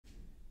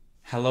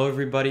Hello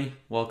everybody,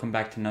 welcome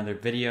back to another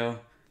video.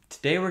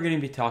 Today we're going to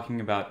be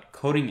talking about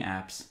coding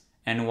apps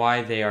and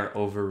why they are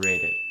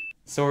overrated.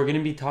 So we're going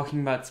to be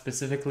talking about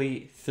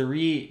specifically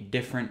 3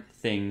 different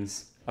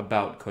things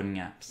about coding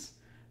apps.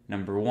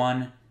 Number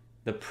 1,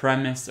 the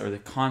premise or the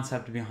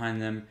concept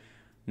behind them.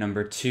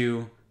 Number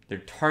 2, their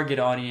target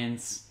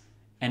audience.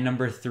 And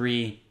number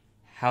 3,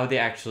 how they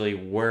actually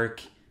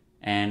work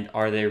and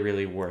are they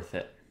really worth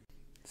it.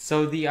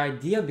 So the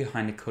idea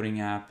behind a coding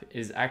app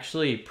is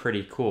actually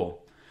pretty cool.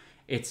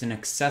 It's an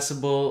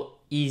accessible,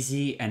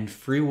 easy, and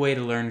free way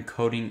to learn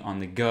coding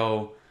on the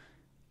go,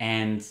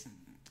 and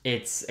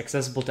it's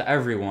accessible to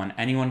everyone.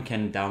 Anyone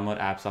can download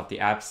apps off the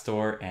App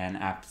Store, and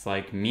apps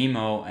like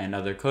Mimo and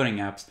other coding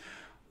apps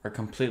are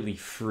completely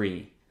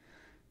free.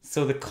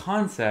 So the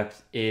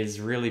concept is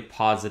really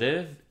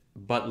positive,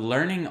 but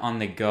learning on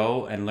the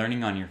go and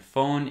learning on your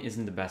phone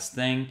isn't the best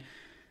thing,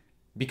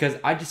 because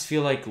I just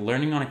feel like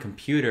learning on a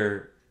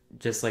computer,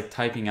 just like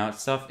typing out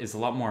stuff, is a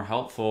lot more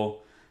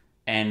helpful,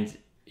 and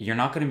you're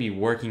not going to be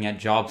working at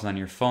jobs on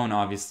your phone,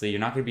 obviously.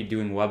 You're not going to be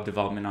doing web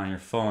development on your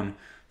phone.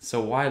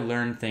 So why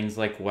learn things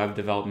like web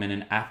development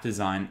and app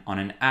design on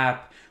an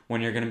app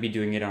when you're going to be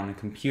doing it on a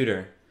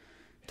computer?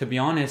 To be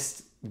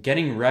honest,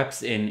 getting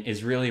reps in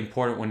is really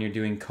important when you're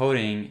doing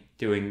coding,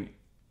 doing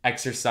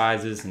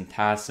exercises and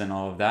tasks and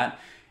all of that.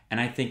 And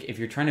I think if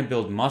you're trying to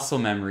build muscle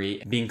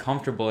memory, being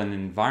comfortable in an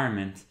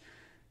environment,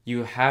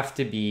 you have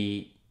to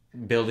be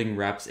building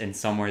reps in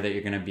somewhere that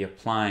you're going to be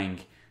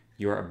applying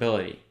your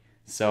ability.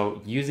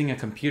 So using a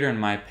computer, in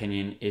my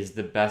opinion, is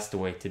the best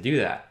way to do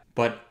that.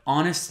 But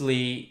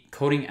honestly,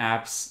 coding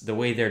apps, the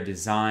way they're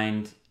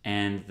designed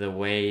and the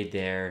way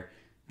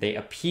they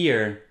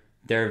appear,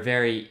 they're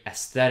very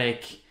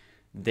aesthetic.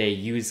 They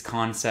use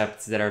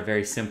concepts that are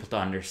very simple to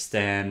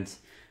understand.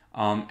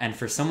 And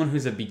for someone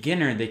who's a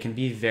beginner, they can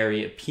be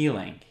very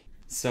appealing.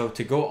 So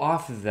to go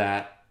off of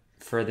that,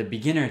 for the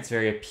beginner, it's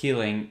very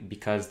appealing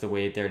because the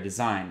way they're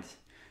designed.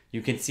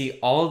 You can see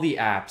all the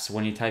apps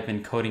when you type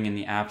in coding in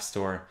the App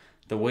Store.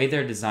 The way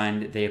they're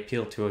designed, they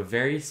appeal to a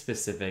very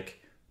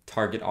specific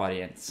target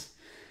audience.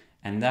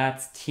 And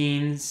that's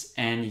teens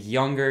and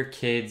younger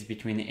kids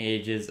between the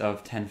ages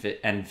of 10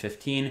 and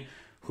 15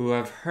 who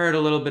have heard a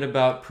little bit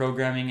about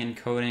programming and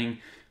coding,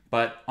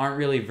 but aren't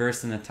really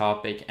versed in the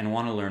topic and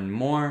want to learn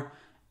more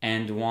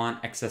and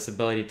want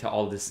accessibility to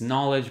all this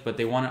knowledge, but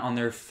they want it on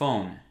their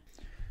phone.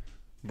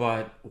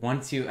 But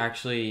once you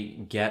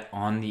actually get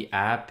on the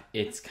app,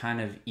 it's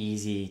kind of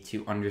easy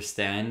to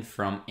understand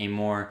from a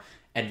more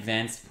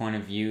advanced point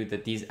of view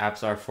that these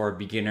apps are for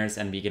beginners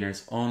and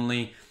beginners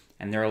only,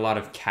 and there are a lot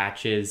of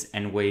catches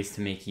and ways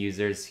to make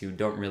users who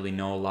don't really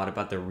know a lot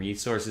about the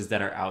resources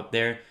that are out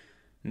there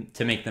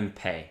to make them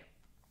pay.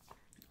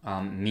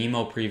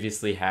 Mimo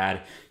previously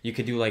had, you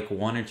could do like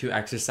 1 or 2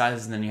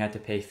 exercises and then you had to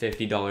pay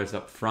 $50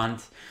 up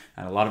front,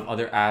 and a lot of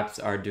other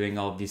apps are doing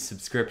all of these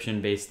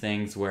subscription based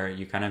things where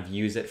you kind of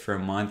use it for a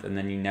month and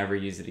then you never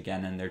use it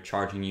again and they're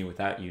charging you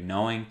without you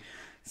knowing.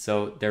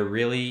 So they're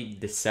really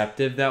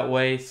deceptive that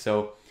way.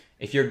 So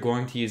if you're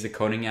going to use a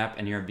coding app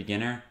and you're a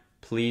beginner,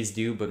 please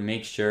do, but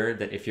make sure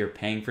that if you're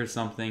paying for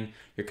something,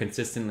 you're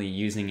consistently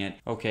using it.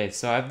 Okay,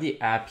 so I have the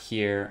app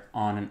here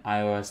on an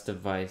iOS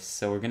device.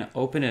 So we're going to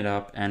open it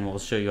up and we'll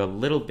show you a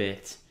little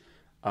bit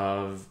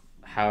of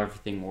how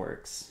everything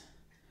works.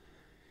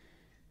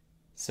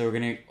 So we're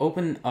going to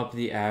open up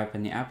the app,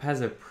 and the app has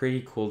a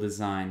pretty cool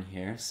design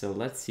here. So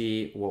let's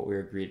see what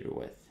we're greeted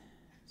with.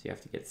 So you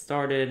have to get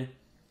started.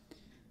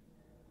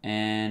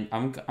 And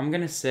I'm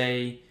gonna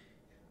say,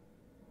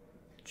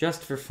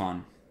 just for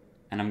fun,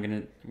 and I'm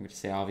gonna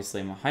say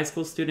obviously I'm a high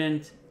school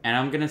student, and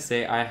I'm gonna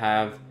say I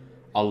have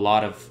a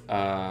lot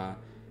of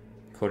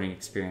coding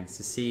experience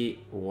to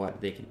see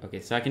what they can. Okay,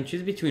 so I can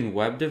choose between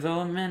web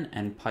development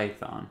and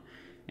Python.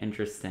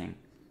 Interesting.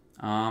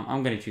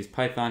 I'm gonna choose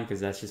Python because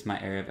that's just my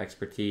area of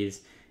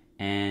expertise.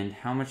 And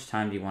how much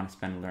time do you want to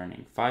spend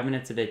learning? 5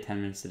 minutes a day,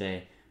 10 minutes a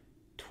day,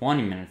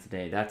 20 minutes a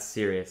day. That's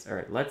serious. All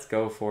right, let's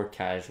go for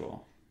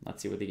casual.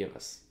 Let's see what they give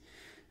us.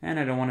 And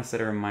I don't want to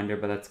set a reminder,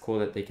 but that's cool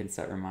that they can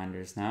set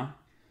reminders now.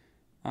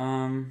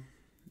 I'm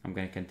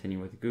going to continue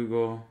with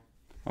Google.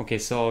 Okay,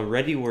 so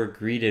already we're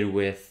greeted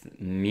with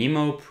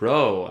Mimo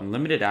Pro,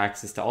 unlimited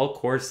access to all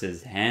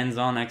courses,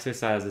 hands-on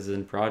exercises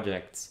and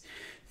projects,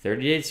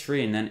 30 days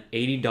free, and then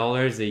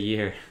 $80 a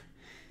year.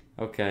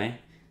 Okay,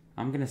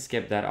 I'm going to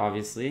skip that,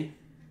 obviously.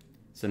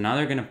 So now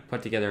they're going to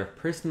put together a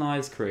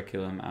personalized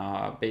curriculum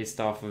based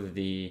off of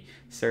the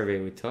survey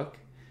we took.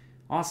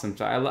 Awesome.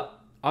 So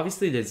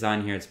obviously the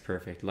design here is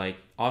perfect. Like,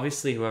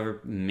 obviously whoever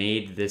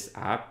made this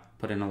app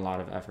put in a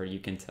lot of effort, you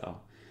can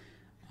tell.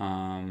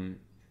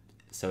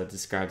 So it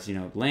describes,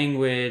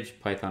 language.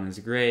 Python is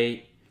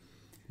great.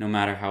 No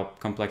matter how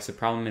complex the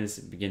problem is,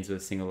 it begins with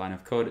a single line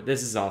of code.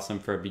 This is awesome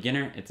for a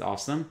beginner. It's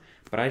awesome.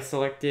 But I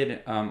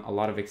selected a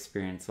lot of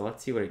experience. So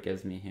let's see what it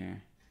gives me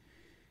here.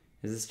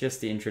 Is this just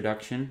the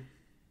introduction?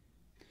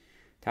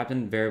 Tap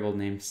in variable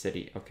name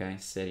city. Okay,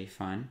 city,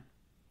 fine.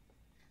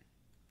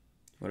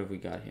 What have we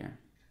got here?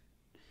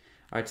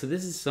 All right, so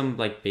this is some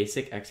like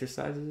basic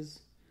exercises.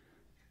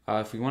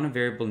 If we want a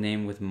variable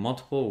name with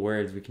multiple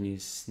words, we can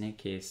use snake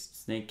case.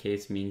 Snake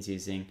case means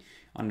using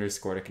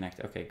underscore to connect.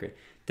 Okay, great.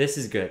 This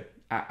is good.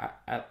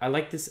 I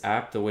like this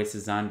app, the way it's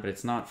designed, but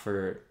it's not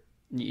for,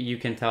 you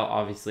can tell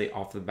obviously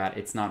off the bat,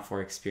 it's not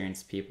for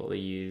experienced people to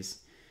use.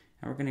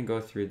 And we're gonna go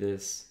through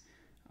this.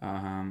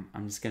 I'm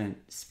just gonna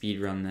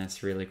speed run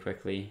this really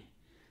quickly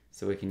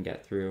so we can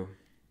get through.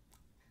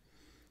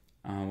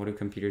 What do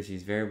computers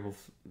use? Variable.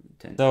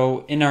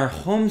 So in our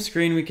home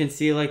screen, we can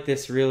see like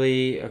this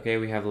really, okay,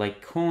 we have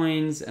like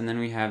coins, and then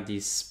we have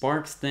these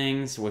sparks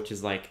things, which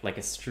is like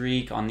a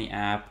streak on the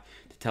app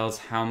to tell us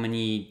how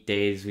many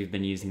days we've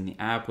been using the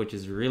app, which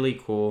is really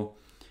cool.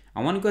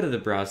 I want to go to the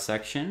browse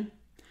section.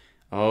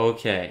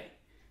 Okay,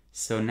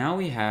 so now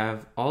we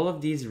have all of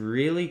these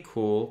really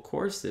cool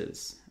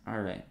courses.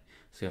 All right,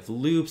 so we have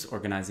loops,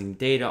 organizing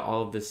data,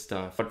 all of this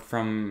stuff. But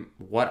from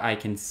what I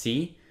can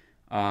see,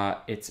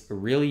 it's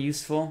really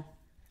useful.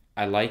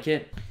 I like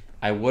it.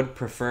 I would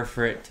prefer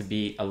for it to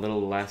be a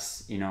little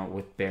less, you know,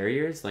 with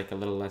barriers, like a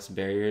little less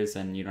barriers,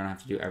 and you don't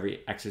have to do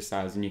every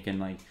exercise, and you can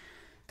like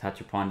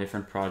touch upon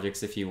different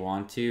projects if you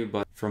want to.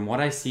 But from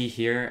what I see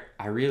here,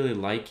 I really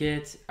like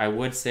it. I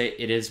would say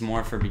it is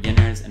more for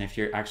beginners, and if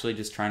you're actually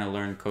just trying to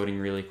learn coding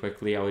really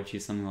quickly, I would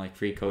choose something like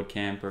Free Code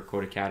Camp or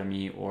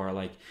Codeacademy or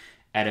like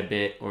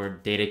Edabit or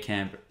Data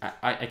Camp.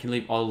 I can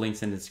leave all the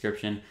links in the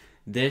description.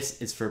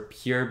 This is for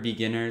pure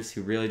beginners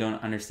who really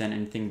don't understand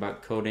anything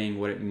about coding,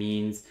 what it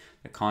means,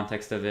 the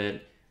context of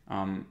it,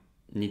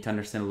 need to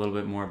understand a little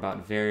bit more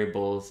about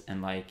variables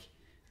and like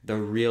the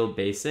real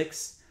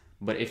basics.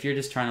 But if you're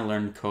just trying to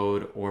learn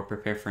code or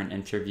prepare for an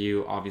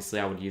interview,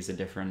 obviously I would use a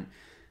different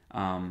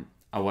a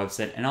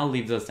website, and I'll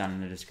leave those down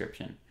in the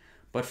description.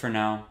 But for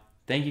now,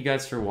 thank you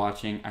guys for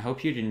watching. I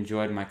hope you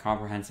enjoyed my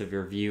comprehensive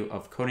review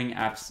of coding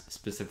apps,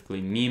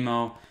 specifically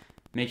Mimo.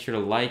 Make sure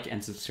to like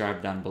and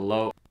subscribe down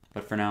below.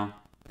 But for now,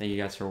 thank you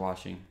guys for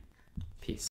watching.